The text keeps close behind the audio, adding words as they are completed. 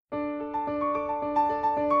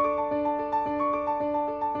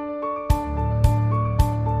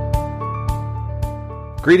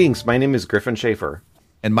Greetings, my name is Griffin Schaefer.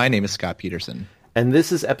 And my name is Scott Peterson. And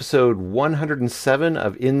this is episode 107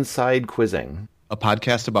 of Inside Quizzing, a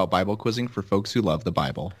podcast about Bible quizzing for folks who love the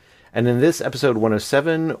Bible. And in this episode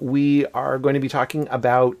 107, we are going to be talking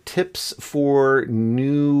about tips for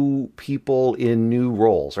new people in new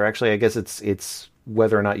roles. Or actually, I guess it's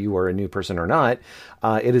whether or not you are a new person or not.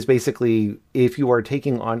 It is basically, if you are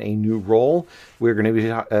taking on a new role, we're going to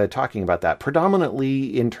be talking about that.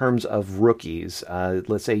 Predominantly in terms of rookies.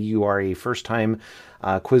 Let's say you are a first-time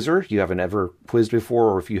quizzer. You haven't ever quizzed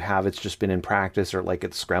before, or if you have, it's just been in practice, or like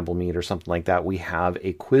at Scramble Meet or something like that. We have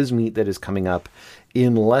a quiz meet that is coming up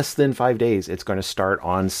in less than 5 days. It's going to start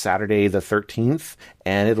on Saturday the 13th,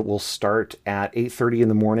 and it will start at 8:30 in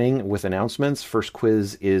the morning with announcements. First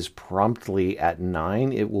quiz is promptly at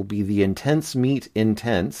 9. It will be the Intense Meet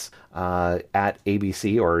Intense at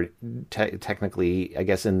ABC, or technically, I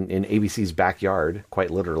guess, in ABC's backyard,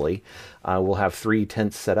 quite literally. We'll have 3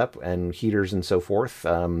 tents set up and heaters and so forth.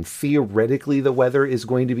 Theoretically, the weather is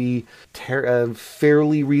going to be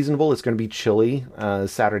fairly reasonable. It's going to be chilly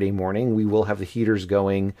Saturday morning. We will have the heaters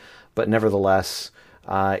going, but nevertheless,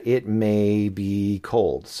 it may be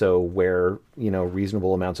cold. So wear,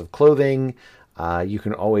 reasonable amounts of clothing. You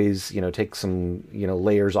can always, take some,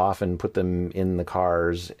 layers off and put them in the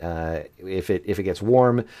cars if it gets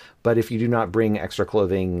warm. But if you do not bring extra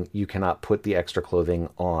clothing, you cannot put the extra clothing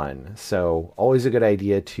on. So always a good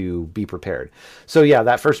idea to be prepared. So yeah,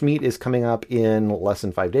 that first meet is coming up in less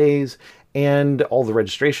than 5 days. And all the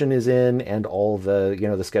registration is in, and all the,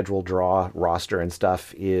 the schedule, draw, roster and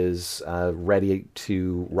stuff is ready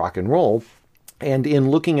to rock and roll. And in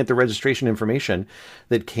looking at the registration information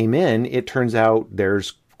that came in, it turns out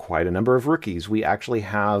there's quite a number of rookies. We actually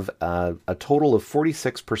have a total of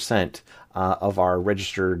 46% of our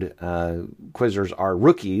registered quizzers are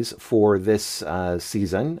rookies for this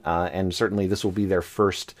season. And certainly this will be their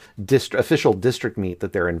first official district meet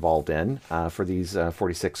that they're involved in for these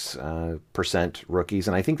 46% rookies.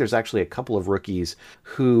 And I think there's actually a couple of rookies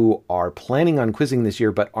who are planning on quizzing this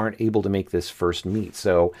year but aren't able to make this first meet.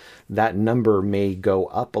 So that number may go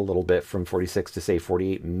up a little bit from 46 to say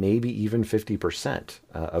 48, maybe even 50%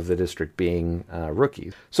 of the district being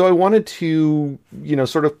rookies. So I wanted to,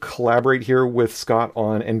 sort of collaborate here with Scott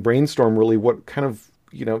on and brainstorm really what kind of,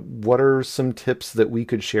 what are some tips that we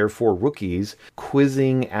could share for rookies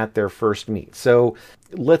quizzing at their first meet. So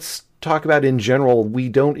let's talk about in general, we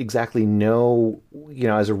don't exactly know,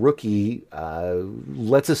 as a rookie,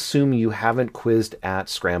 let's assume you haven't quizzed at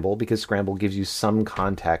Scramble, because Scramble gives you some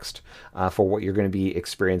context for what you're going to be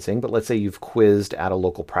experiencing. But let's say you've quizzed at a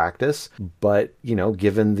local practice, but,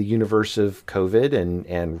 given the universe of COVID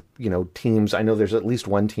and teams, I know there's at least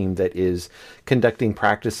one team that is conducting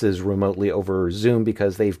practices remotely over Zoom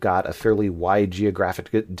because they've got a fairly wide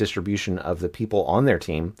geographic distribution of the people on their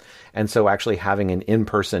team. And so actually having an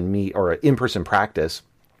in-person meet or an in-person practice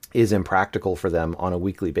is impractical for them on a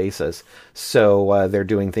weekly basis. So they're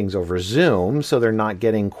doing things over Zoom, so they're not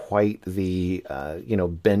getting quite the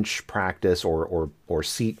bench practice or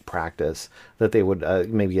seat practice that they would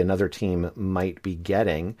maybe another team might be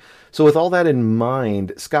getting. So with all that in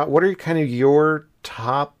mind, Scott, what are kind of your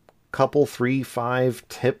top couple 3-5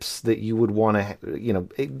 tips that you would want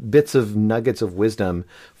to, bits of nuggets of wisdom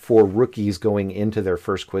for rookies going into their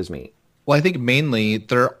first quiz meet? Well, I think mainly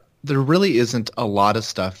there really isn't a lot of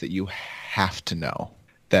stuff that you have to know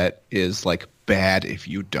that is like bad if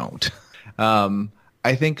you don't.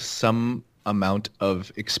 I think some amount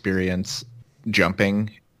of experience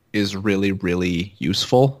jumping is really, really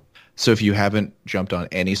useful. So if you haven't jumped on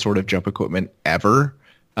any sort of jump equipment ever,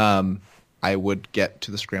 I would get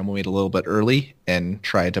to the Scramble Meet a little bit early and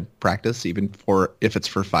try to practice, even if it's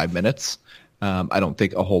for 5 minutes. I don't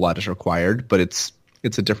think a whole lot is required, but it's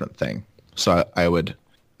a different thing. So I would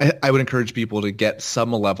encourage people to get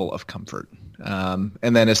some level of comfort.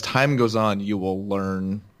 And then as time goes on, you will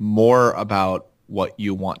learn more about what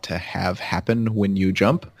you want to have happen when you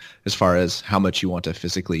jump, as far as how much you want to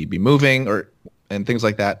physically be moving and things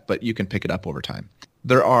like that, but you can pick it up over time.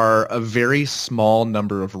 There are a very small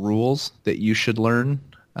number of rules that you should learn,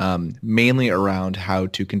 mainly around how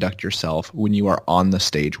to conduct yourself when you are on the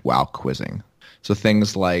stage while quizzing. So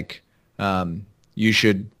things like you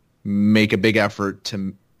should make a big effort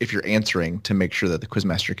to, if you're answering, to make sure that the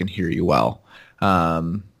quizmaster can hear you well.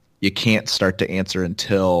 You can't start to answer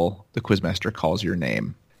until the quizmaster calls your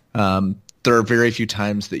name. There are very few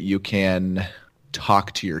times that you can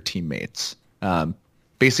talk to your teammates,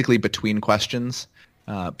 basically between questions,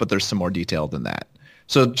 but there's some more detail than that.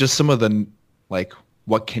 So just some of the,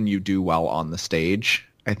 what can you do while on the stage,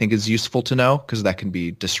 I think is useful to know, because that can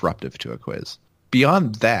be disruptive to a quiz.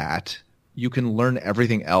 Beyond that, you can learn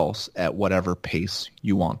everything else at whatever pace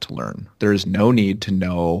you want to learn. There is no need to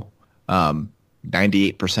know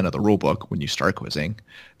 98% of the rule book when you start quizzing.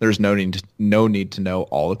 There's no need to know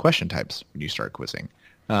all the question types when you start quizzing.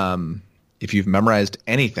 If you've memorized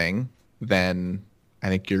anything, then I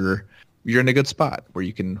think you're in a good spot where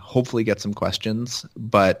you can hopefully get some questions.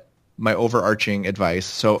 But my overarching advice,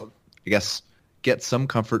 so I guess get some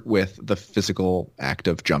comfort with the physical act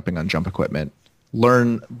of jumping on jump equipment.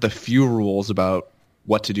 Learn the few rules about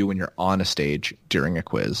what to do when you're on a stage during a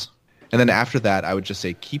quiz. And then after that, I would just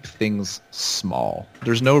say keep things small.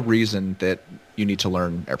 There's no reason that you need to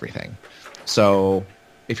learn everything. So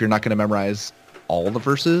if you're not going to memorize all the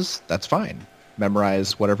verses, that's fine.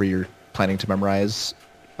 Memorize whatever you're planning to memorize.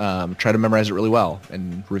 Try to memorize it really well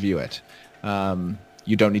and review it.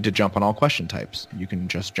 You don't need to jump on all question types. You can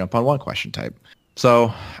just jump on one question type.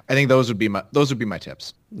 So I think those would be my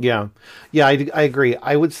tips. Yeah. I agree.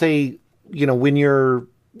 I would say, when you're,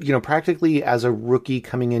 practically as a rookie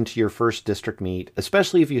coming into your first district meet,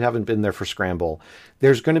 especially if you haven't been there for Scramble,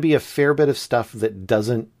 there's going to be a fair bit of stuff that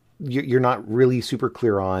you're not really super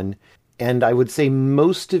clear on. And I would say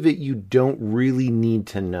most of it you don't really need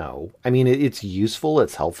to know. I mean, it's useful,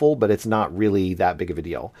 it's helpful, but it's not really that big of a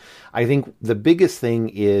deal. I think the biggest thing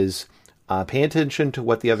is pay attention to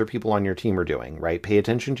what the other people on your team are doing, right? Pay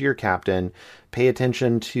attention to your captain, pay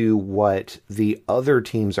attention to what the other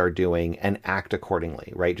teams are doing and act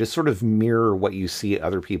accordingly, right? Just sort of mirror what you see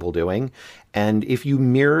other people doing. And if you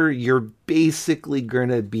mirror, you're basically going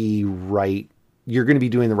to be right. You're going to be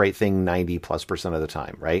doing the right thing 90+% of the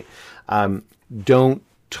time, right? Don't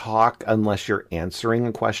talk unless you're answering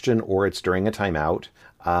a question or it's during a timeout.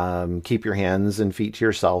 Keep your hands and feet to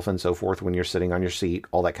yourself and so forth when you're sitting on your seat,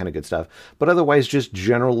 all that kind of good stuff. But otherwise, just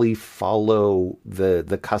generally follow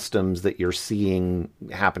the customs that you're seeing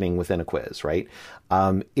happening within a quiz, right?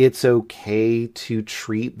 It's okay to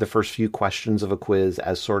treat the first few questions of a quiz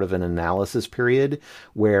as sort of an analysis period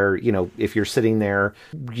where, if you're sitting there,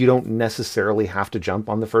 you don't necessarily have to jump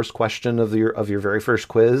on the first question of your very first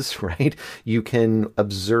quiz, right? You can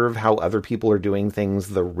observe how other people are doing things,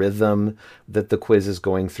 the rhythm that the quiz is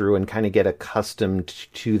going through, and kind of get accustomed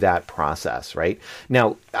to that process, right?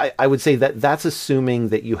 Now, I would say that that's assuming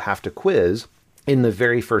that you have to quiz in the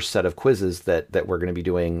very first set of quizzes that we're going to be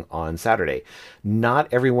doing on Saturday.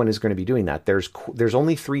 Not everyone is going to be doing that. There's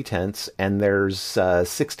only 3 tents and there's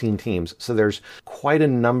 16 teams. So there's quite a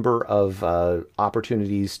number of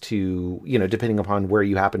opportunities to, depending upon where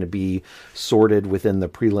you happen to be sorted within the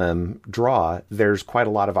prelim draw, there's quite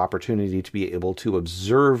a lot of opportunity to be able to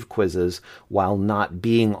observe quizzes while not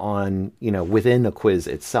being on, within a quiz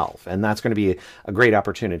itself. And that's going to be a great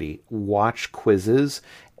opportunity. Watch quizzes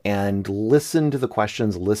and listen to the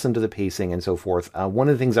questions, listen to the pacing and so forth. One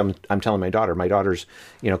of the things I'm telling my daughter's,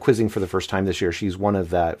 quizzing for the first time this year. She's one of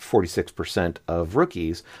that 46% of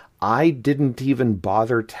rookies. I didn't even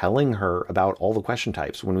bother telling her about all the question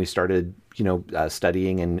types when we started,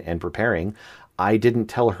 studying and preparing. I didn't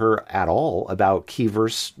tell her at all about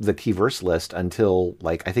the key verse list until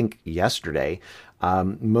I think yesterday,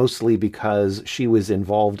 mostly because she was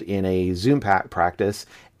involved in a Zoom practice.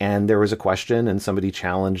 And there was a question and somebody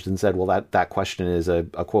challenged and said, well, that question is a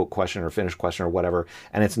quote question or finish question or whatever.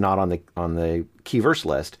 And it's not on the key verse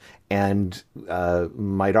list. And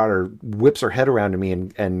my daughter whips her head around to me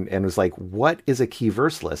and was like, what is a key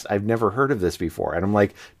verse list? I've never heard of this before. And I'm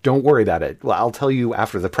like, don't worry about it. Well, I'll tell you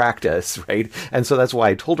after the practice, right? And so that's why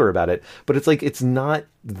I told her about it. But it's not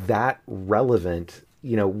that relevant,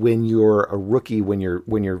 when you're a rookie, when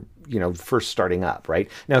you're first starting up, right?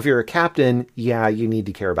 Now, if you're a captain, yeah, you need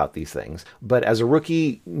to care about these things. But as a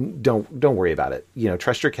rookie, don't worry about it.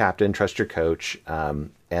 Trust your captain, trust your coach,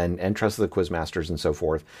 and trust the quiz masters and so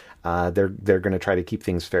forth. They're going to try to keep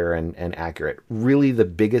things fair and accurate. Really, the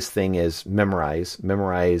biggest thing is memorize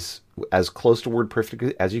as close to word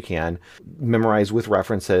perfect as you can, memorize with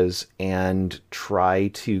references, and try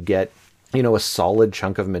to get, a solid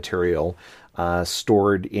chunk of material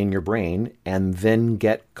stored in your brain, and then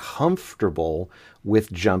get comfortable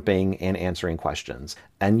with jumping and answering questions.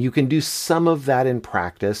 And you can do some of that in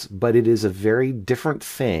practice, but it is a very different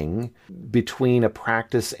thing between a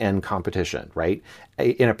practice and competition, right?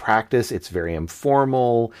 In a practice, it's very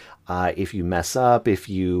informal. If you mess up, if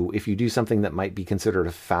you do something that might be considered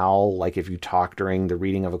a foul, like if you talk during the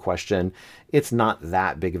reading of a question, it's not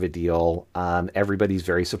that big of a deal. Everybody's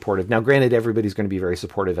very supportive. Now, granted, everybody's going to be very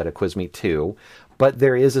supportive at a quiz meet too, but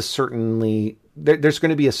there is there's going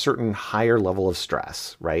to be a certain higher level of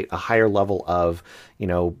stress, right? A higher level of,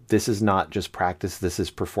 this is not just practice, this is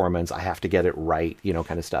performance. I have to get it right,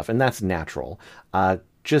 kind of stuff. And that's natural.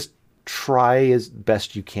 Just try as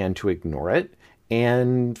best you can to ignore it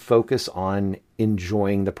and focus on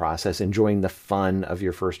enjoying the process, enjoying the fun of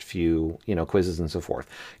your first few, quizzes and so forth.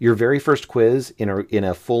 Your very first quiz in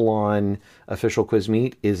a full-on official quiz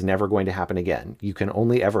meet is never going to happen again. You can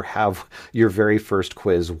only ever have your very first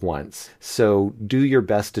quiz once. So do your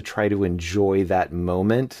best to try to enjoy that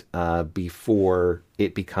moment before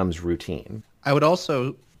it becomes routine. I would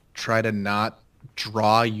also try to not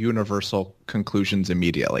draw universal conclusions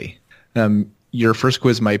immediately. Your first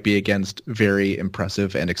quiz might be against very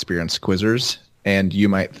impressive and experienced quizzers, and you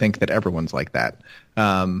might think that everyone's like that.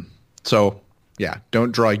 Don't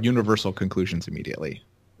draw universal conclusions immediately.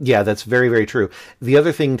 Yeah, that's very, very true. The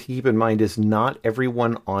other thing to keep in mind is not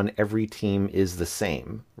everyone on every team is the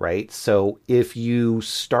same, right? So if you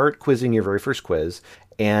start quizzing your very first quiz,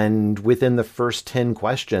 and within the first 10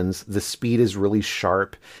 questions, the speed is really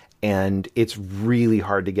sharp, and it's really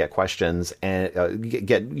hard to get questions and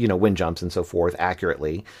get wind jumps and so forth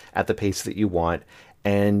accurately at the pace that you want.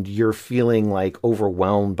 And you're feeling like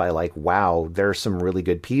overwhelmed by like, wow, there's some really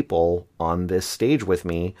good people on this stage with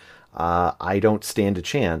me. I don't stand a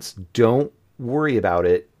chance. Don't worry about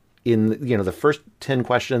it. The first 10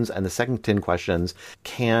 questions and the second 10 questions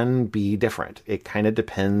can be different. It kind of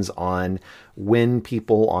depends on when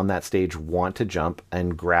people on that stage want to jump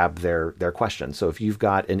and grab their question. So if you've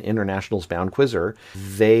got an internationals bound quizzer,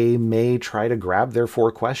 they may try to grab their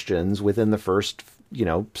 4 questions within the first,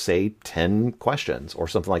 say 10 questions or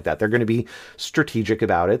something like that. They're going to be strategic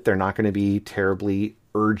about it. They're not going to be terribly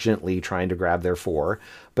urgently trying to grab their 4,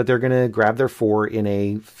 but they're going to grab their 4 in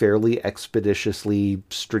a fairly expeditiously,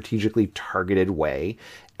 strategically targeted way.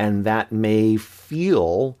 And that may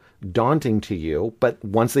feel daunting to you, but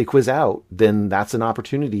once they quiz out, then that's an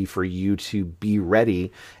opportunity for you to be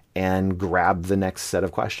ready and grab the next set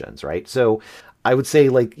of questions, right? So I would say,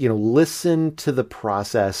 listen to the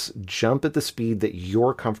process, jump at the speed that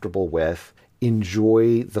you're comfortable with,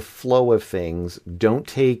 enjoy the flow of things. Don't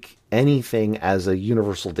take anything as a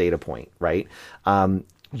universal data point, right?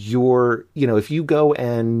 If you go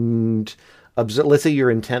and observe, let's say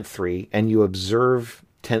you're in Tent 3 and you observe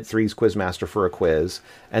Tent 3's Quizmaster for a quiz,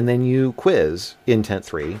 and then you quiz in Tent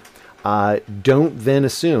 3, don't then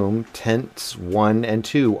assume Tents 1 and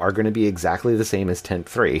 2 are going to be exactly the same as Tent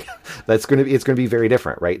 3. It's going to be very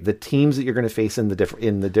different, right? The teams that you're going to face in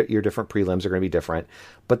your different prelims are going to be different,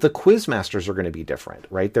 but the Quizmasters are going to be different,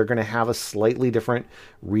 right? They're going to have a slightly different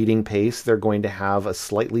reading pace. They're going to have a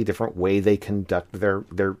slightly different way they conduct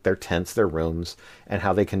their tents, their rooms, and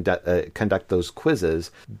how they conduct those quizzes.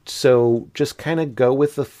 So just kind of go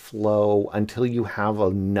with the flow until you have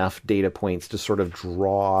enough data points to sort of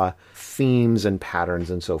draw themes and patterns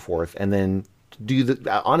and so forth, and then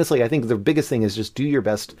honestly, I think the biggest thing is just do your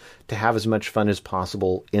best to have as much fun as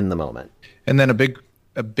possible in the moment. And then a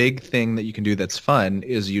big thing that you can do that's fun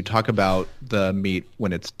is you talk about the meet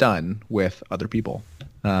when it's done with other people,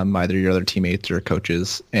 either your other teammates or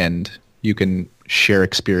coaches, and you can share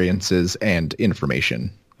experiences and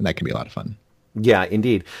information, and that can be a lot of fun. Yeah,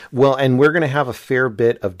 indeed. Well, and we're going to have a fair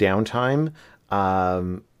bit of downtime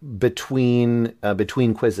between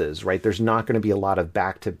quizzes, right? There's not going to be a lot of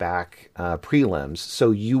back-to-back prelims, so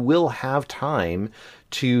you will have time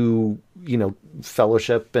to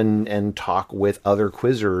fellowship and talk with other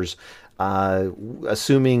quizzers,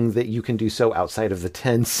 assuming that you can do so outside of the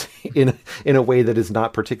tents in a way that is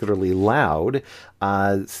not particularly loud.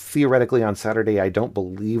 Theoretically on Saturday, I don't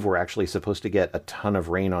believe we're actually supposed to get a ton of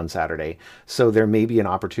rain on Saturday. So there may be an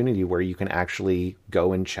opportunity where you can actually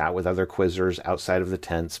go and chat with other quizzers outside of the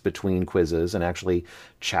tents between quizzes and actually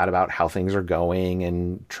chat about how things are going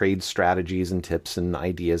and trade strategies and tips and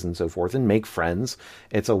ideas and so forth and make friends.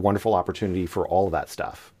 It's a wonderful opportunity for all of that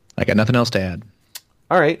stuff. I got nothing else to add.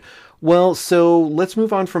 All right. Well, so let's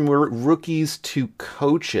move on from rookies to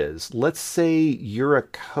coaches. Let's say you're a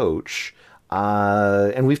coach,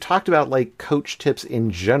 and we've talked about like coach tips in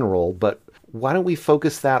general, but why don't we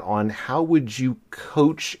focus that on how would you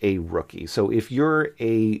coach a rookie? So if you're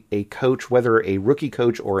a coach, whether a rookie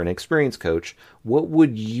coach or an experienced coach, what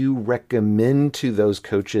would you recommend to those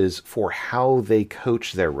coaches for how they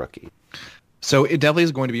coach their rookie? So it definitely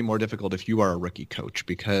is going to be more difficult if you are a rookie coach,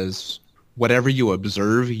 because whatever you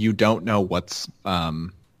observe, you don't know what's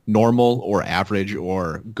normal or average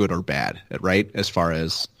or good or bad, right? As far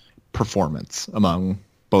as performance among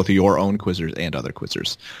both your own quizzers and other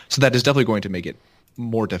quizzers. So that is definitely going to make it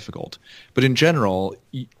more difficult. But in general,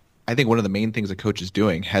 I think one of the main things a coach is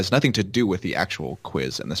doing has nothing to do with the actual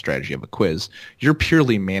quiz and the strategy of a quiz. You're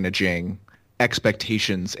purely managing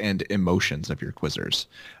expectations and emotions of your quizzers.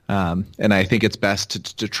 And I think it's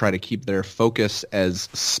best to try to keep their focus as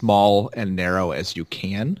small and narrow as you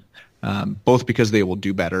can, both because they will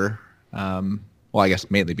do better. Well, I guess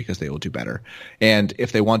mainly because they will do better. And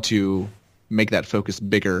if they want to make that focus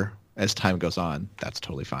bigger as time goes on, that's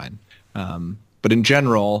totally fine. But in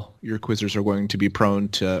general, your quizzers are going to be prone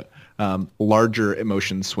to larger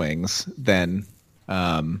emotion swings than,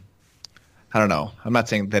 I don't know. I'm not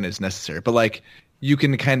saying then is necessary, but like you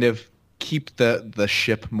can kind of keep the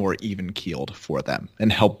ship more even keeled for them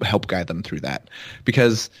and help guide them through that.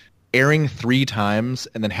 Because airing 3 times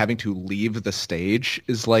and then having to leave the stage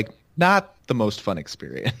is like not the most fun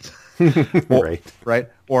experience. Right.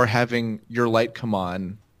 Or having your light come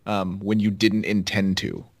on when you didn't intend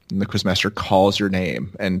to. And the quizmaster calls your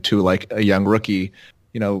name, and to like a young rookie,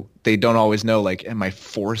 they don't always know, like, am I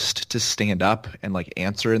forced to stand up and like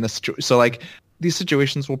answer in this situation? So like these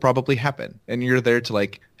situations will probably happen, and you're there to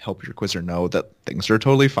like help your quizzer know that things are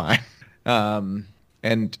totally fine.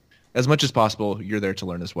 And as much as possible, you're there to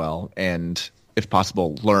learn as well. And if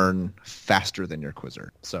possible, learn faster than your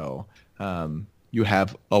quizzer. So you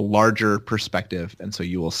have a larger perspective, and so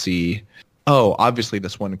you will see, oh, obviously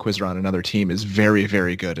this one quizzer on another team is very,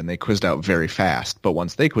 very good, and they quizzed out very fast. But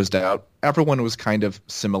once they quizzed out, everyone was kind of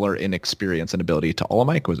similar in experience and ability to all of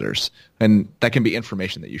my quizzers. And that can be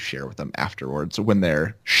information that you share with them afterwards when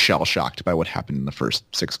they're shell-shocked by what happened in the first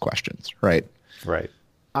 6 questions, right? Right.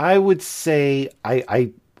 I would say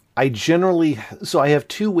I generally, so I have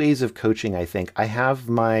 2 ways of coaching, I think. I have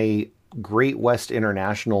my Great West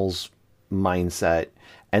Internationals mindset,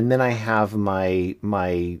 and then I have my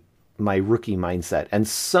rookie mindset, and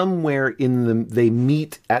somewhere they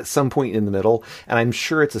meet at some point in the middle. And I'm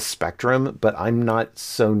sure it's a spectrum, but I'm not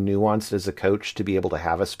so nuanced as a coach to be able to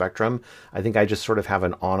have a spectrum. I think I just sort of have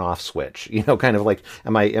an on-off switch, kind of like,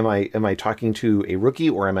 am I talking to a rookie,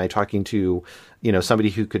 or am I talking to, somebody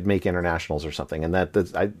who could make internationals or something? And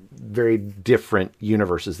that's very different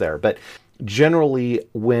universes there. But generally,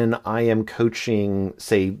 when I am coaching,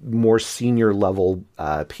 say, more senior level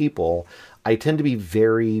people, I tend to be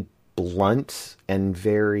very blunt and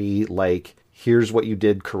very like, here's what you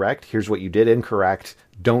did correct, here's what you did incorrect,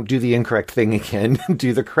 don't do the incorrect thing again,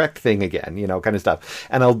 do the correct thing again, kind of stuff.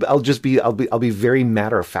 And I'll be very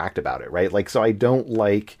matter of fact about it, right? Like, so I don't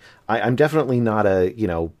like, I'm definitely not a,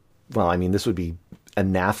 well, I mean, this would be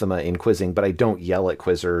anathema in quizzing, but I don't yell at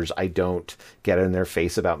quizzers. I don't get in their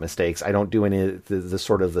face about mistakes. I don't do any of the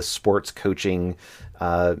sort of the sports coaching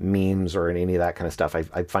memes or any of that kind of stuff.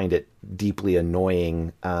 I find it deeply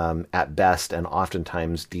annoying at best, and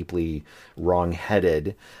oftentimes deeply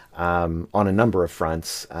wrong-headed on a number of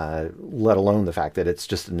fronts, let alone the fact that it's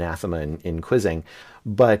just anathema in quizzing.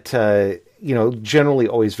 But generally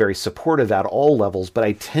always very supportive at all levels, but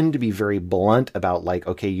I tend to be very blunt about like,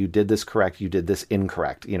 okay, you did this correct, you did this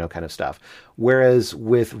incorrect, kind of stuff. Whereas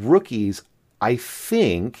with rookies, I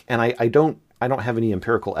think, and I don't have any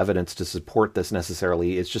empirical evidence to support this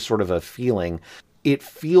necessarily, it's just sort of a feeling. It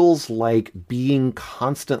feels like being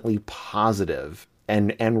constantly positive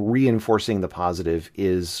and reinforcing the positive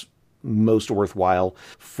is most worthwhile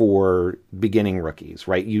for beginning rookies,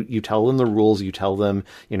 right? You tell them the rules, you tell them,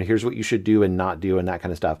 here's what you should do and not do and that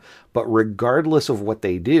kind of stuff. But regardless of what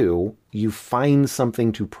they do, you find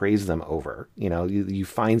something to praise them over, you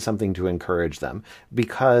find something to encourage them,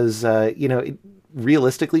 because,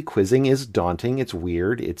 realistically, quizzing is daunting. It's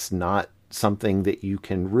weird. It's not something that you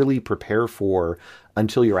can really prepare for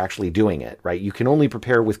until you're actually doing it, right? You can only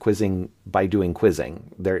prepare with quizzing by doing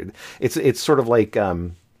quizzing. It's sort of like,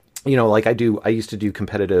 like I used to do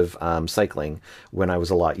competitive cycling when I was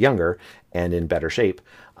a lot younger and in better shape.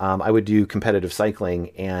 I would do competitive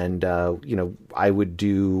cycling, and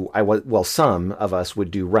some of us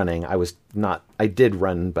would do running. I did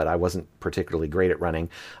run, but I wasn't particularly great at running.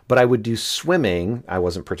 But I would do swimming. I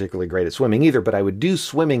wasn't particularly great at swimming either, but I would do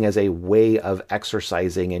swimming as a way of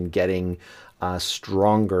exercising and getting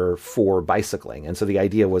stronger for bicycling. And so the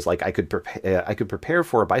idea was like, I could prepare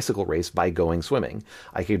for a bicycle race by going swimming.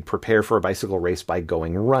 I could prepare for a bicycle race by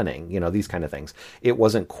going running, these kind of things. It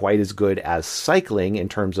wasn't quite as good as cycling in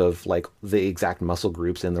terms of like the exact muscle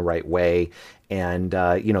groups in the right way. And,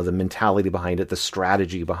 the mentality behind it, the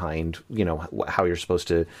strategy behind, how you're supposed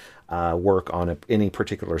to work on any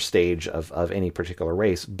particular stage of any particular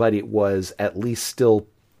race. But it was at least still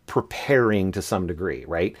preparing to some degree,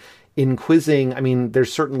 right? In quizzing, I mean,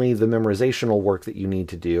 there's certainly the memorizational work that you need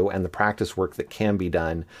to do and the practice work that can be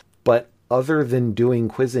done. But other than doing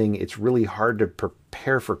quizzing, it's really hard to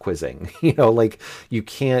prepare for quizzing. Like you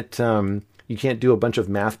can't do a bunch of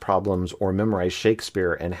math problems or memorize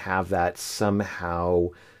Shakespeare and have that somehow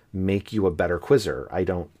make you a better quizzer, I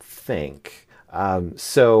don't think.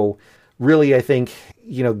 So really, I think,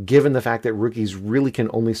 given the fact that rookies really can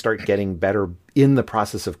only start getting better in the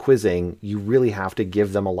process of quizzing, you really have to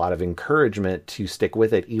give them a lot of encouragement to stick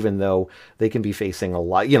with it, even though they can be facing a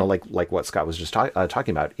lot, like what Scott was just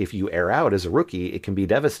talking about. If you air out as a rookie, it can be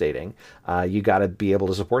devastating. You got to be able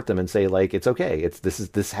to support them and say, like, it's okay.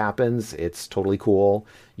 This happens. It's totally cool.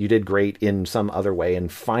 You did great in some other way,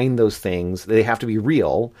 and find those things. They have to be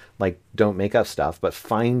real, like don't make up stuff, but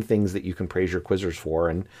find things that you can praise your quizzers for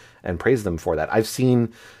and praise them for that. I've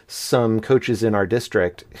seen some coaches in our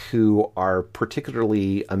district who are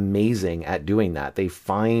particularly amazing at doing that. They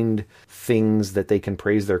find things that they can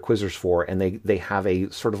praise their quizzers for, and they have a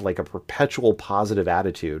sort of like a perpetual positive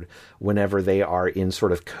attitude whenever they are in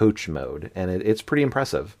sort of coach mode. And it's pretty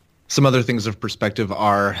impressive. Some other things of perspective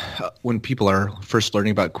are when people are first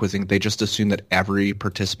learning about quizzing, they just assume that every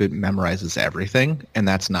participant memorizes everything, and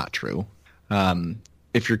that's not true.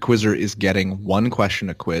 If your quizzer is getting one question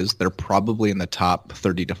a quiz, they're probably in the top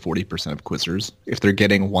 30 to 40% of quizzers. If they're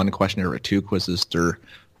getting one question or two quizzes, they're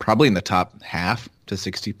probably in the top half to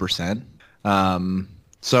 60%.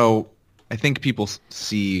 So I think people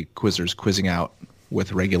see quizzers quizzing out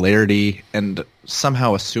with regularity and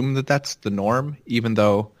somehow assume that that's the norm, even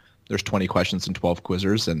though there's 20 questions and 12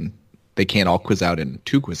 quizzers, and they can't all quiz out in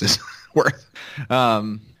 2 quizzes worth.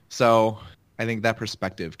 So I think that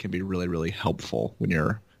perspective can be really, really helpful when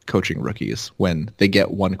you're coaching rookies, when they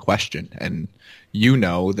get one question. And you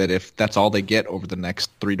know that if that's all they get over the next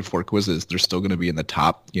 3 to 4 quizzes, they're still going to be in the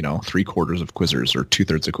top, 3/4 of quizzers or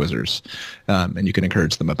 2/3 of quizzers. And you can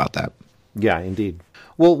encourage them about that. Yeah, indeed.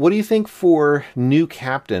 Well, what do you think for new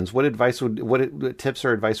captains? What tips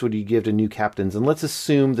or advice would you give to new captains? And let's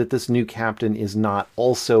assume that this new captain is not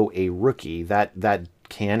also a rookie. That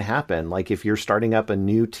can happen. Like if you're starting up a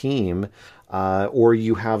new team, or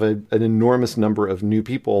you have an enormous number of new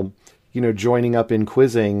people, joining up in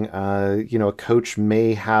quizzing, a coach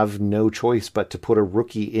may have no choice but to put a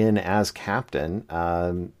rookie in as captain.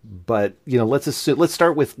 But let's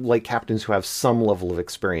start with like captains who have some level of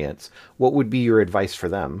experience. What would be your advice for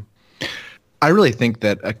them? I really think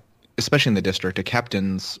that, especially in the district, a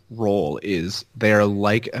captain's role is they are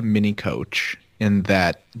like a mini coach in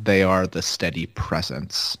that they are the steady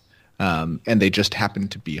presence, and they just happen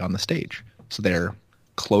to be on the stage. So they're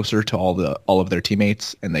closer to all of their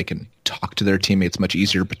teammates, and they can talk to their teammates much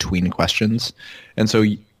easier between questions. And so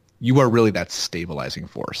you are really that stabilizing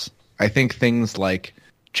force. I think things like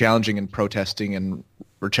challenging and protesting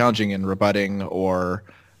or challenging and rebutting, or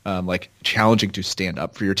like challenging to stand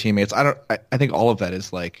up for your teammates. I think all of that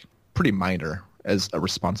is like pretty minor as a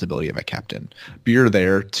responsibility of a captain. But you're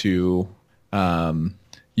there to,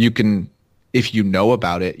 you can, if you know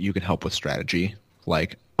about it, you can help with strategy.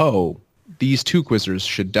 Like, these 2 quizzers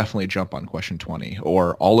should definitely jump on question 20,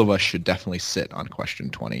 or all of us should definitely sit on question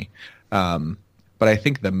 20. But I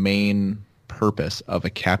think the main purpose of a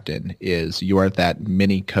captain is you are that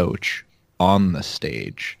mini coach on the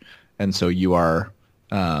stage. And so you are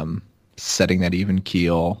setting that even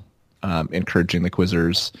keel, encouraging the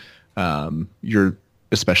quizzers. You're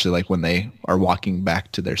especially like when they are walking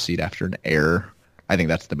back to their seat after an error. I think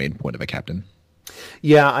that's the main point of a captain.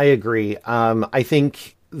 Yeah, I agree. I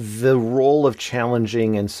think the role of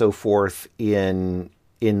challenging and so forth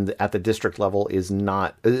at the district level is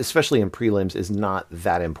not, especially in prelims, is not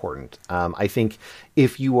that important. I think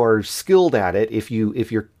if you are skilled at it, if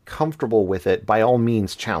you're comfortable with it, by all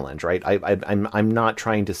means challenge, right? I'm not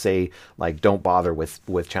trying to say like don't bother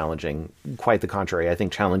with challenging. Quite the contrary. I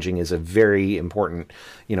think challenging is a very important,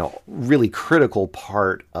 really critical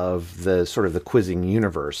part of the sort of the quizzing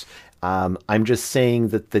universe. I'm just saying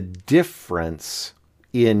that the difference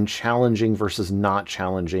in challenging versus not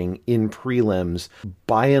challenging in prelims,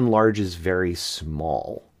 by and large, is very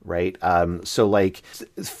small, right? So like,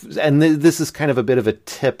 and this is kind of a bit of a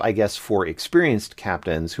tip, I guess, for experienced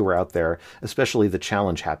captains who are out there, especially the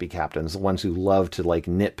challenge happy captains, the ones who love to like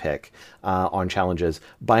nitpick on challenges.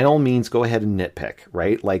 By all means, go ahead and nitpick,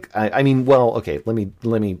 right? Like, I mean, well, okay, let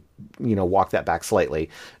me walk that back slightly.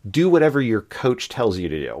 Do whatever your coach tells you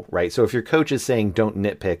to do, right? So if your coach is saying don't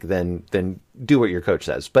nitpick, then do what your coach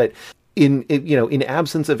says. But in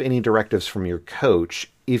absence of any directives from your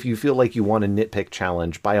coach, if you feel like you want a nitpick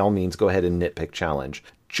challenge, by all means, go ahead and nitpick challenge.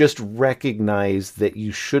 Just recognize that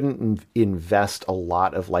you shouldn't invest a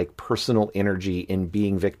lot of like personal energy in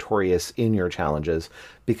being victorious in your challenges,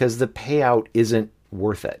 because the payout isn't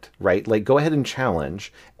worth it, right? Like, go ahead and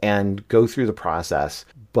challenge and go through the process,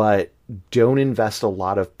 but don't invest a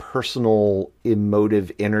lot of personal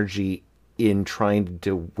emotive energy in trying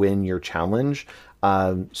to win your challenge.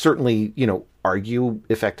 Certainly, argue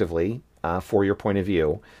effectively for your point of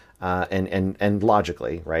view, and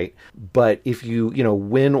logically, right? But if you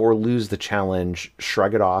win or lose the challenge,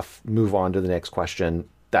 shrug it off, move on to the next question.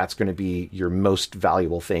 That's going to be your most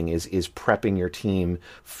valuable thing is prepping your team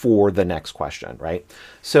for the next question, right?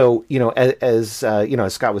 So, as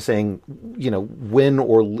Scott was saying, win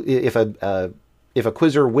or if a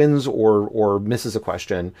quizzer wins or misses a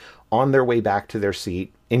question on their way back to their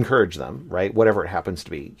seat, encourage them, right? Whatever it happens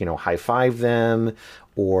to be, high five them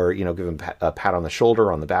or, give them a pat on the shoulder,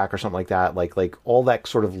 on the back or something like that. Like all that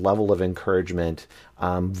sort of level of encouragement,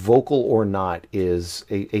 vocal or not, is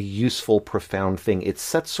a useful, profound thing. It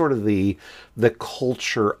sets sort of the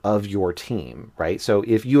culture of your team, right? So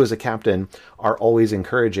if you as a captain are always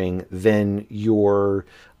encouraging, then your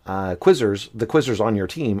the quizzers on your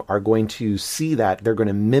team are going to see that. They're going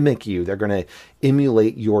to mimic you. They're going to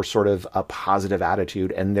emulate your sort of a positive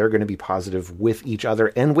attitude, and they're going to be positive with each other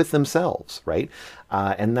and with themselves, right?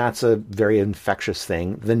 And that's a very infectious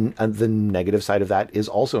thing. The negative side of that is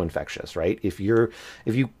also infectious, right? If you're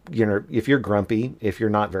grumpy, if you're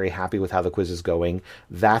not very happy with how the quiz is going,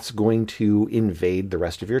 that's going to invade the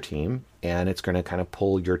rest of your team, and it's going to kind of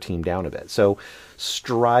pull your team down a bit. So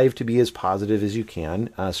strive to be as positive as you can.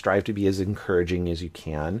 Strive to be as encouraging as you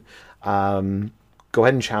can. Go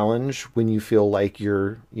ahead and challenge when you feel like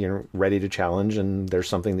you're ready to challenge and there's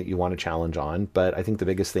something that you want to challenge on. But I think the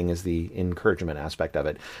biggest thing is the encouragement aspect of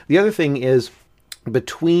it. The other thing is,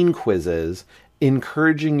 between quizzes,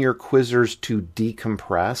 encouraging your quizzers to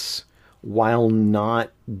decompress while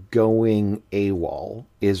not going AWOL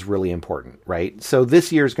is really important, right? So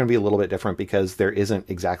this year is going to be a little bit different because there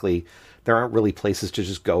aren't really places to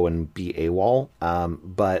just go and be AWOL.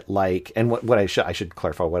 But what I should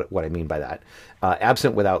clarify what I mean by that.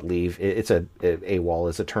 Absent without leave, AWOL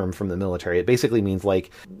is a term from the military. It basically means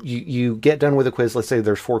like you get done with a quiz. Let's say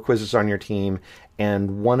there's 4 quizzes on your team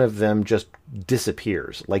and one of them just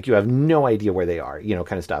disappears. Like you have no idea where they are,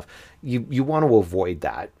 kind of stuff. You want to avoid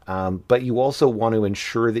that. But you also want to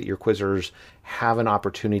ensure that your quizzers have an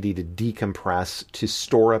opportunity to decompress, to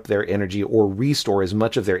store up their energy or restore as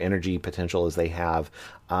much of their energy potential as they have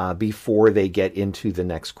before they get into the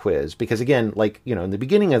next quiz. Because again, in the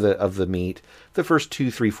beginning of the meet, the first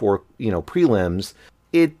 2, 3, 4, prelims,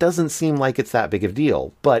 it doesn't seem like it's that big of a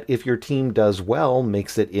deal. But if your team does well,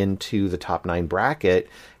 makes it into the top 9 bracket,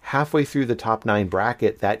 halfway through the top 9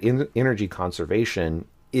 bracket, that energy conservation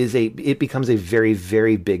it becomes a very,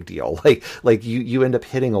 very big deal. Like you end up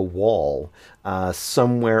hitting a wall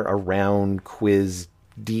somewhere around quiz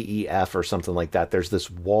DEF or something like that. There's this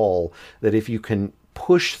wall that if you can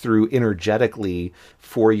push through energetically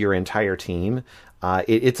for your entire team,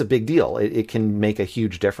 it's a big deal. It can make a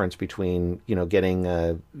huge difference between getting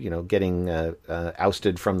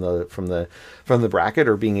ousted from the bracket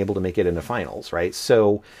or being able to make it into finals, right?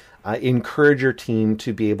 So encourage your team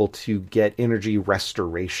to be able to get energy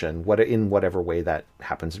restoration, in whatever way that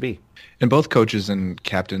happens to be. And both coaches and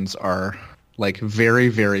captains are like very,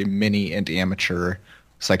 very mini and amateur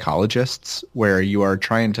psychologists, where you are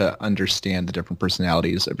trying to understand the different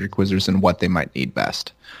personalities of your quizzers and what they might need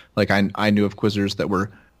best. Like I knew of quizzers that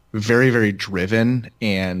were very, very driven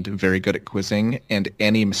and very good at quizzing, and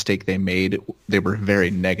any mistake they made, they were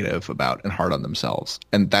very negative about and hard on themselves.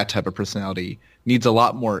 And that type of personality needs a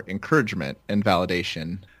lot more encouragement and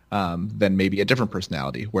validation than maybe a different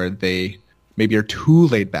personality where they maybe are too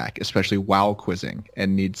laid back, especially while quizzing,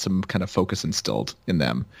 and need some kind of focus instilled in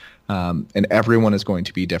them. And everyone is going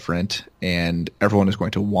to be different, and everyone is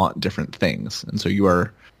going to want different things. And so you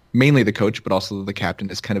are mainly the coach, but also the captain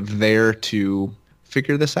is kind of there to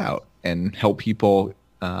figure this out and help people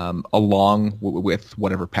along with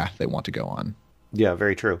whatever path they want to go on. Yeah,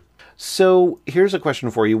 very true. So here's a question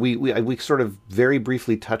for you. We sort of very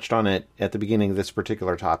briefly touched on it at the beginning of this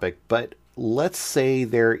particular topic, but let's say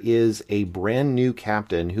there is a brand new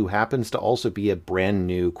captain who happens to also be a brand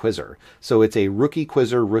new quizzer. So it's a rookie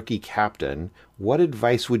quizzer, rookie captain. What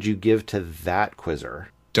advice would you give to that quizzer?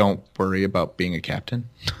 Don't worry about being a captain.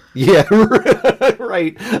 Yeah,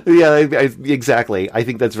 right. Yeah, exactly. I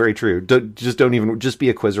think that's very true. Just be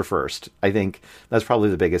a quizzer first. I think that's probably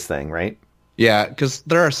the biggest thing, right? Yeah, because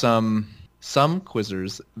there are some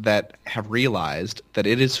quizzers that have realized that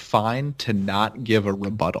it is fine to not give a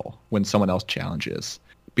rebuttal when someone else challenges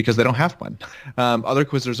because they don't have one. Other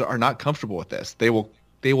quizzers are not comfortable with this. They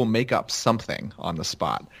will make up something on the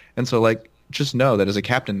spot. And so just know that as a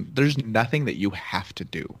captain, there's nothing that you have to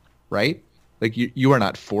do, right? Like you are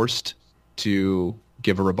not forced to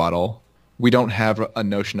give a rebuttal. We don't have a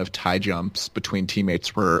notion of tie jumps between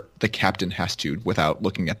teammates where the captain has to, without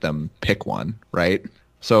looking at them, pick one, right?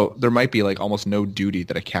 So there might be almost no duty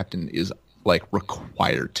that a captain is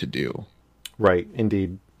required to do. Right,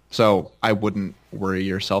 indeed. So I wouldn't worry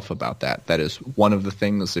yourself about that. That is one of the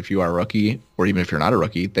things, if you are a rookie, or even if you're not a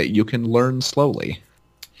rookie, that you can learn slowly.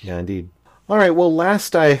 Yeah, indeed. All right. Well,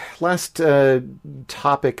 last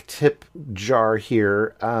topic tip jar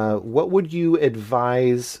here. What would you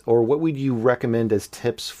advise, or what would you recommend as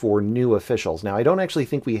tips for new officials? Now, I don't actually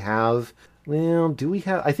think we have. Well, do we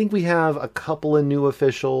have? I think we have a couple of new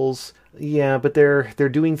officials. Yeah, but they're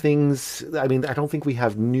doing things. I mean, I don't think we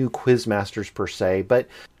have new quizmasters per se, but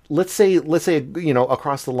let's say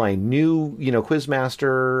across the line, new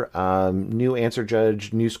quizmaster, new answer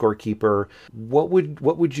judge, new scorekeeper. What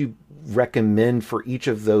would you recommend for each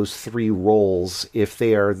of those three roles if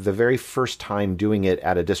they are the very first time doing it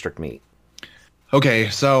at a district meet? Okay,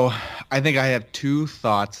 so I think I have two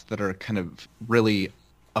thoughts that are kind of really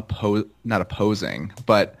not opposing,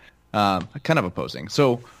 but kind of opposing.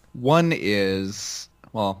 So one is,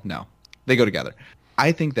 well, no, they go together.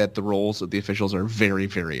 I think that the roles of the officials are very,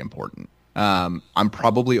 very important. I'm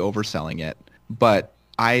probably overselling it, but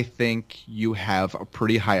I think you have a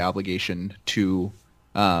pretty high obligation to,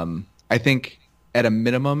 I think at a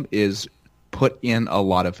minimum is put in a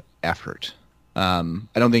lot of effort. I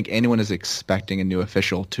don't think anyone is expecting a new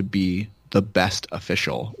official to be the best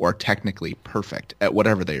official or technically perfect at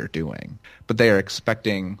whatever they are doing, but they are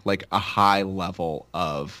expecting like a high level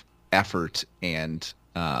of effort and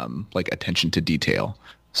like attention to detail.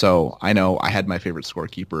 So I know I had my favorite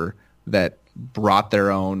scorekeeper that brought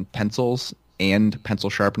their own pencils and pencil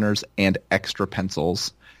sharpeners and extra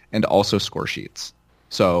pencils and also score sheets.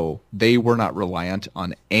 So they were not reliant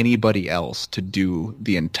on anybody else to do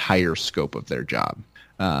the entire scope of their job.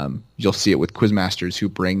 You'll see it with quizmasters who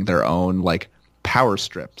bring their own like power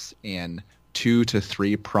strips and 2 to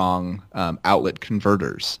 3 prong outlet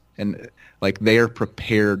converters, and like they are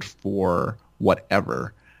prepared for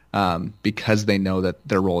whatever because they know that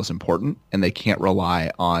their role is important and they can't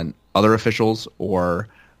rely on other officials or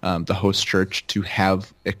the host church to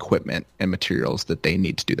have equipment and materials that they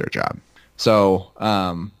need to do their job. So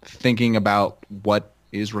thinking about what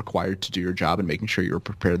is required to do your job and making sure you're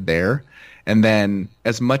prepared there. And then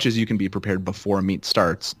as much as you can be prepared before a meet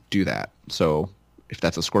starts, do that. So if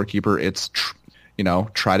that's a scorekeeper, it's,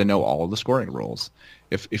 try to know all of the scoring rules.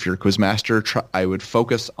 If you're a quizmaster, I would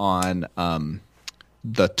focus on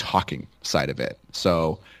the talking side of it.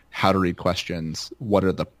 So how to read questions, what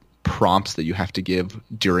are the prompts that you have to give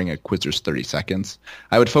during a quizer's 30 seconds.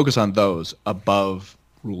 I would focus on those above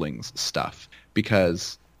rulings stuff,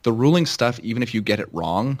 because the ruling stuff, even if you get it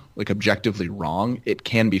wrong, like objectively wrong, it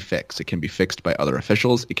can be fixed. It can be fixed by other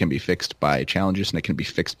officials. It can be fixed by challenges, and it can be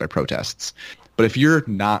fixed by protests. But if you're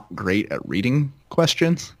not great at reading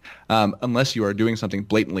questions, unless you are doing something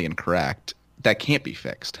blatantly incorrect, that can't be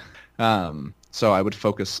fixed. So I would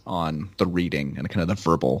focus on the reading and kind of the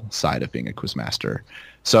verbal side of being a quizmaster.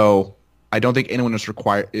 So I don't think anyone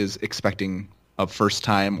is expecting a first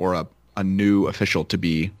time or a new official to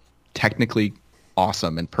be technically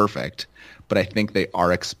awesome and perfect, but I think they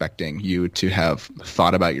are expecting you to have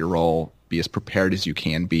thought about your role, be as prepared as you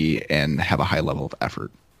can be, and have a high level of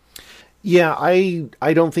effort. Yeah,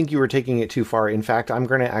 I don't think you were taking it too far. In fact, I'm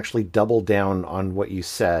going to actually double down on what you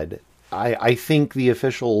said. I think the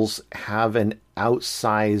officials have an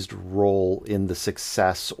outsized role in the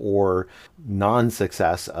success or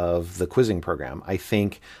non-success of the quizzing program. I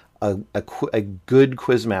think a good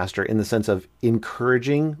quizmaster, in the sense of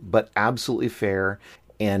encouraging but absolutely fair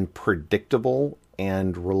and predictable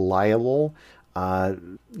and reliable,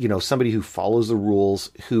 somebody who follows the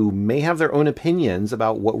rules, who may have their own opinions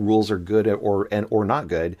about what rules are good or not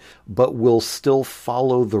good, but will still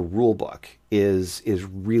follow the rule book is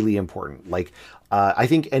really important. Like, I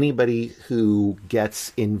think anybody who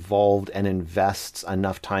gets involved and invests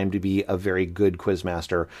enough time to be a very good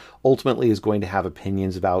quizmaster ultimately is going to have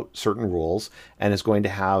opinions about certain rules, and is going to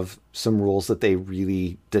have some rules that they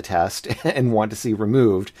really detest and want to see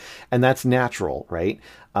removed. And that's natural, right?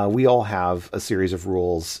 We all have a series of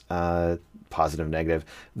rules, positive, negative,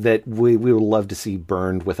 that we would love to see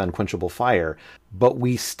burned with unquenchable fire, but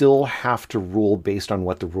we still have to rule based on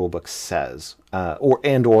what the rule book says, or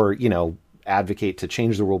advocate to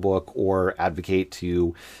change the rule book, or advocate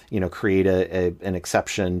to, create an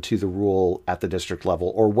exception to the rule at the district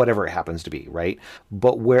level, or whatever it happens to be, right?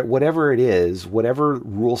 But whatever it is, whatever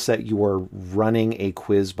rule set you are running a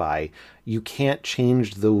quiz by, you can't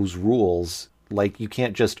change those rules. Like, you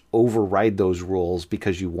can't just override those rules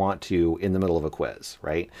because you want to in the middle of a quiz,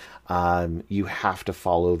 right? You have to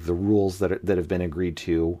follow the rules that have been agreed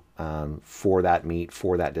to for that meet,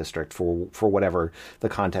 for that district, for whatever the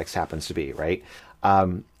context happens to be, right?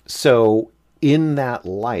 So in that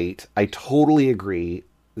light, I totally agree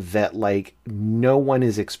that like no one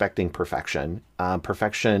is expecting perfection.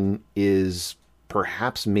 Perfection is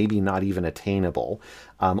perhaps maybe not even attainable,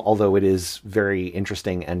 although it is very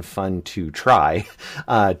interesting and fun to try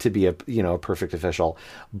to be a perfect official.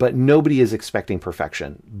 But nobody is expecting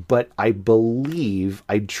perfection. But I believe,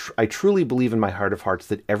 I truly believe in my heart of hearts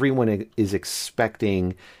that everyone is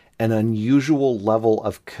expecting an unusual level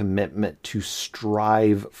of commitment to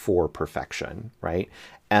strive for perfection, right?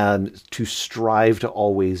 And to strive to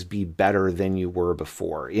always be better than you were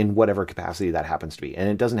before in whatever capacity that happens to be. And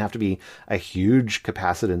it doesn't have to be a huge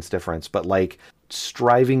capacitance difference, but like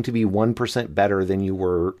striving to be 1% better than you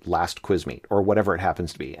were last quiz meet or whatever it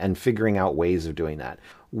happens to be, and figuring out ways of doing that.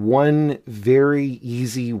 One very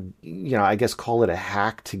easy, I guess call it a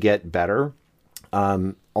hack to get better.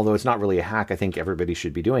 Although it's not really a hack, I think everybody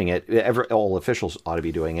should be doing it. All officials ought to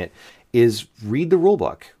be doing it, is read the rule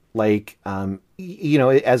book. Like,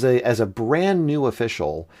 as a brand new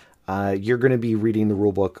official, you're going to be reading the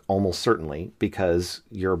rule book almost certainly because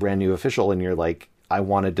you're a brand new official and you're like, I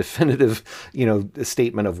want a definitive,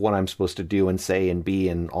 statement of what I'm supposed to do and say and be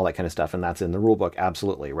and all that kind of stuff. And that's in the rule book.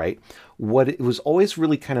 Absolutely. Right. What it was always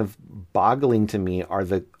really kind of boggling to me are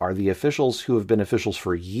the officials who have been officials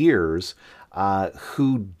for years,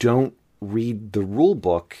 who don't read the rule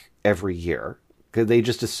book every year. Because they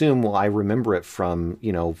just assume, well, I remember it from,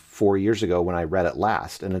 4 years ago when I read it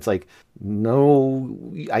last. And it's like,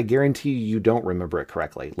 no, I guarantee you don't remember it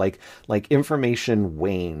correctly. Like information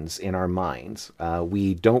wanes in our minds.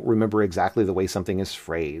 We don't remember exactly the way something is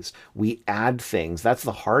phrased. We add things. That's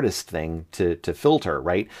the hardest thing to filter,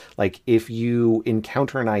 right? Like if you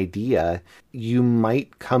encounter an idea, you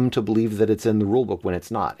might come to believe that it's in the rule book when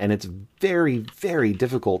it's not. And it's very, very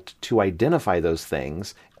difficult to identify those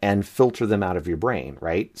things and filter them out of your brain,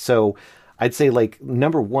 right? So I'd say, like,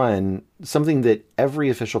 number one, something that every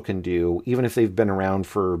official can do, even if they've been around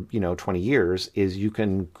for, 20 years, is you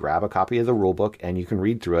can grab a copy of the rule book and you can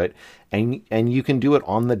read through it, and you can do it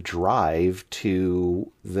on the drive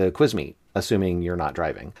to the quiz meet, assuming you're not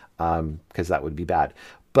driving, because that would be bad.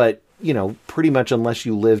 But pretty much unless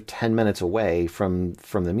you live 10 minutes away from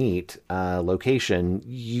the meet location,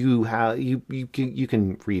 you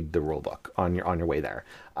can read the rule book on your way there.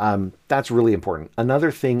 That's really important. Another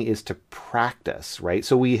thing is to practice, right?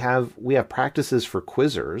 So we have practices for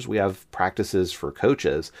quizzers, we have practices for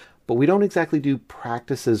coaches, but we don't exactly do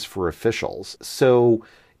practices for officials. So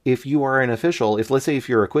if you are an official, let's say if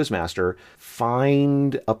you're a quizmaster,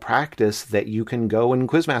 find a practice that you can go and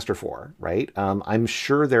quizmaster for, right? I'm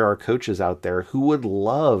sure there are coaches out there who would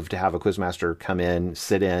love to have a quizmaster come in,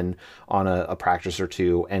 sit in on a practice or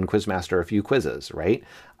two and quizmaster a few quizzes, right?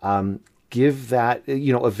 Give that,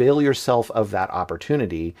 avail yourself of that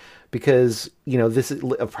opportunity, because, this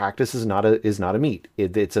a practice is not a meet.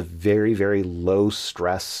 It's a very, very low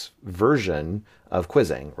stress version of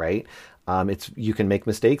quizzing, right? You can make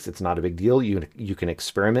mistakes. It's not a big deal. You can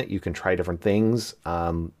experiment. You can try different things.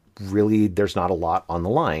 Really, there's not a lot on the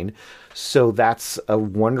line. So that's a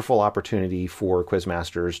wonderful opportunity for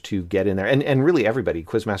quizmasters to get in there. And really everybody,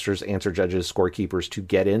 quizmasters, answer judges, scorekeepers, to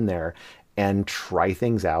get in there and try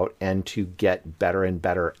things out and to get better and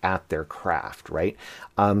better at their craft, right?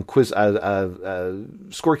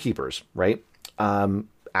 Scorekeepers, right?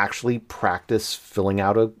 Actually practice filling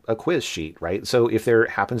out a quiz sheet, right? So if there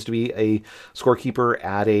happens to be a scorekeeper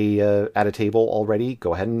at a table already,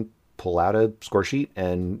 go ahead and pull out a score sheet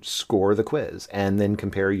and score the quiz, and then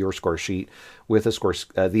compare your score sheet with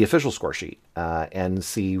the official score sheet, and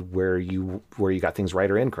see where you got things right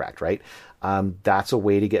or incorrect, right? That's a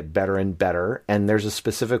way to get better and better. And there's a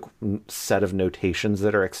specific set of notations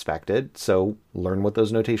that are expected. So learn what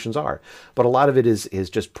those notations are. But a lot of it is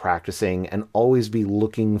just practicing, and always be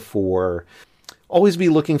looking for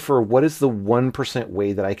what is the 1%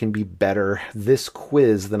 way that I can be better this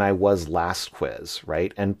quiz than I was last quiz,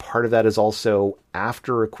 right? And part of that is also,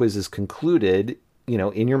 after a quiz is concluded,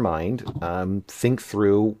 in your mind, think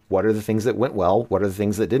through what are the things that went well, what are the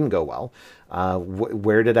things that didn't go well,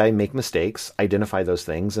 where did I make mistakes, identify those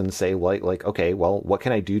things, and say, okay, well, what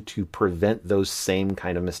can I do to prevent those same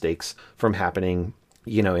kind of mistakes from happening,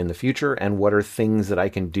 in the future? And what are things that I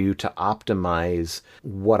can do to optimize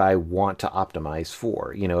what I want to optimize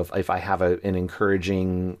for? If I have an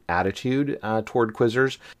encouraging attitude toward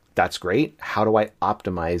quizzers, that's great. How do I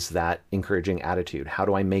optimize that encouraging attitude? How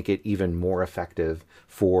do I make it even more effective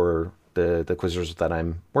for the quizzers that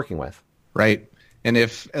I'm working with? Right. And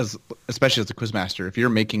especially as a quizmaster, if you're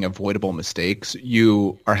making avoidable mistakes,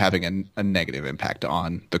 you are having a negative impact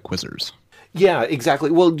on the quizzers. Yeah,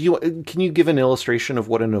 exactly. Well, can you give an illustration of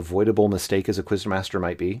what an avoidable mistake as a quizmaster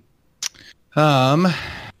might be?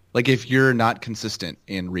 Like if you're not consistent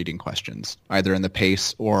in reading questions, either in the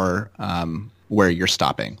pace or where you're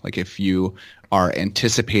stopping, like if you are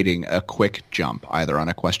anticipating a quick jump either on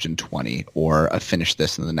a question 20 or a finish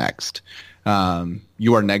this and the next,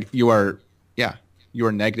 you are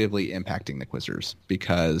negatively impacting the quizzers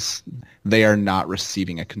because they are not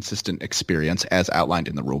receiving a consistent experience as outlined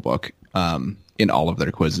in the rule book in all of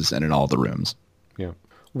their quizzes and in all the rooms. Yeah.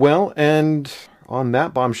 Well, and on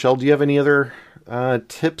that bombshell, do you have any other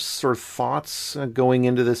tips or thoughts going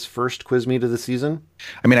into this first quiz meet of the season?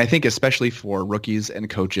 I mean, I think especially for rookies and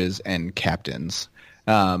coaches and captains,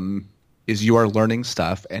 is you are learning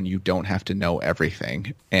stuff and you don't have to know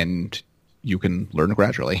everything and you can learn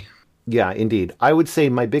gradually. Yeah, indeed. I would say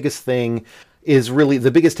my biggest thing is really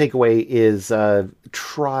the biggest takeaway is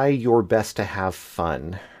try your best to have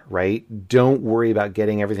fun. Right? Don't worry about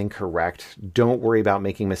getting everything correct. Don't worry about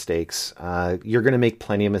making mistakes. You're going to make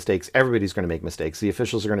plenty of mistakes. Everybody's going to make mistakes. The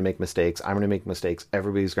officials are going to make mistakes. I'm going to make mistakes.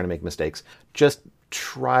 Everybody's going to make mistakes. Just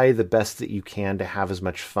try the best that you can to have as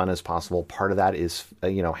much fun as possible. Part of that is,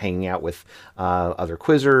 hanging out with other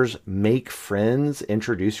quizzers, make friends,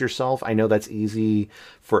 introduce yourself. I know that's easy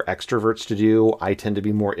for extroverts to do. I tend to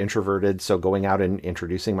be more introverted. So going out and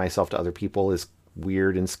introducing myself to other people is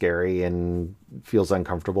weird and scary and feels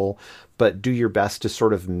uncomfortable, but do your best to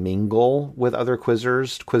sort of mingle with other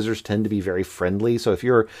quizzers. Quizzers tend to be very friendly. So if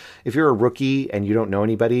you're a rookie and you don't know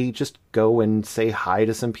anybody, just go and say hi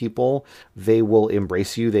to some people. They will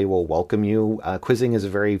embrace you. They will welcome you. Quizzing is a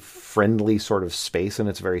very friendly sort of space, and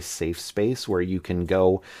it's a very safe space where you can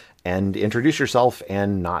go and introduce yourself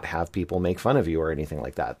and not have people make fun of you or anything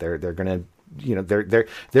like that. They're going to,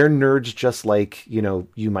 they're nerds just like,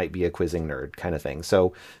 you might be a quizzing nerd kind of thing.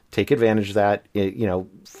 So take advantage of that,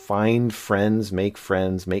 find friends, make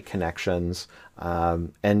connections,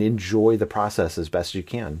 and enjoy the process as best you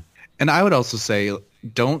can. And I would also say,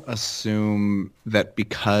 don't assume that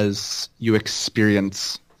because you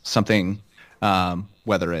experience something,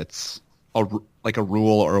 whether it's like a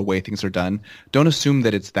rule or a way things are done, don't assume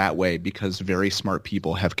that it's that way because very smart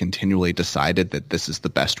people have continually decided that this is the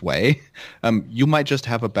best way. You might just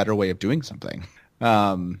have a better way of doing something.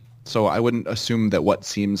 So I wouldn't assume that what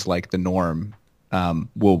seems like the norm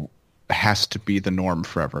has to be the norm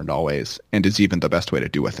forever and always and is even the best way to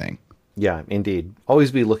do a thing. Yeah, indeed.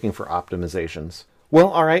 Always be looking for optimizations. Well,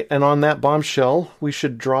 all right. And on that bombshell, we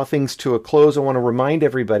should draw things to a close. I want to remind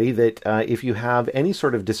everybody that if you have any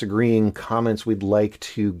sort of disagreeing comments, we'd like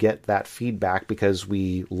to get that feedback because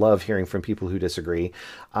we love hearing from people who disagree.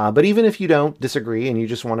 But even if you don't disagree and you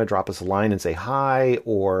just want to drop us a line and say hi,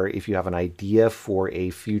 or if you have an idea for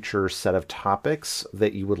a future set of topics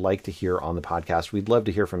that you would like to hear on the podcast, we'd love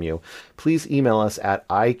to hear from you. Please email us at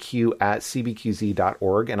iq@cbqz.org.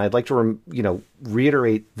 And I'd like to,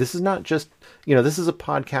 reiterate, this is not just, this is a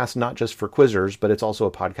podcast not just for quizzers, but it's also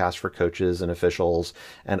a podcast for coaches and officials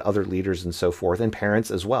and other leaders and so forth, and parents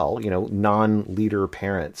as well, non-leader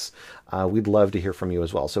parents. We'd love to hear from you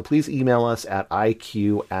as well. So please email us at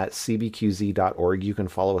iq@cbqz.org. You can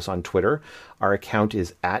follow us on Twitter. Our account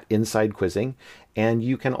is @InsideQuizzing. And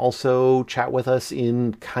you can also chat with us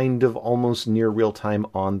in kind of almost near real time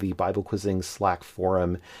on the Bible Quizzing Slack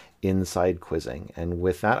forum, Inside Quizzing. And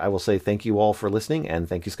with that, I will say thank you all for listening, and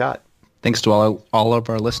thank you, Scott. Thanks to all of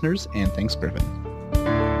our listeners, and thanks, Griffin.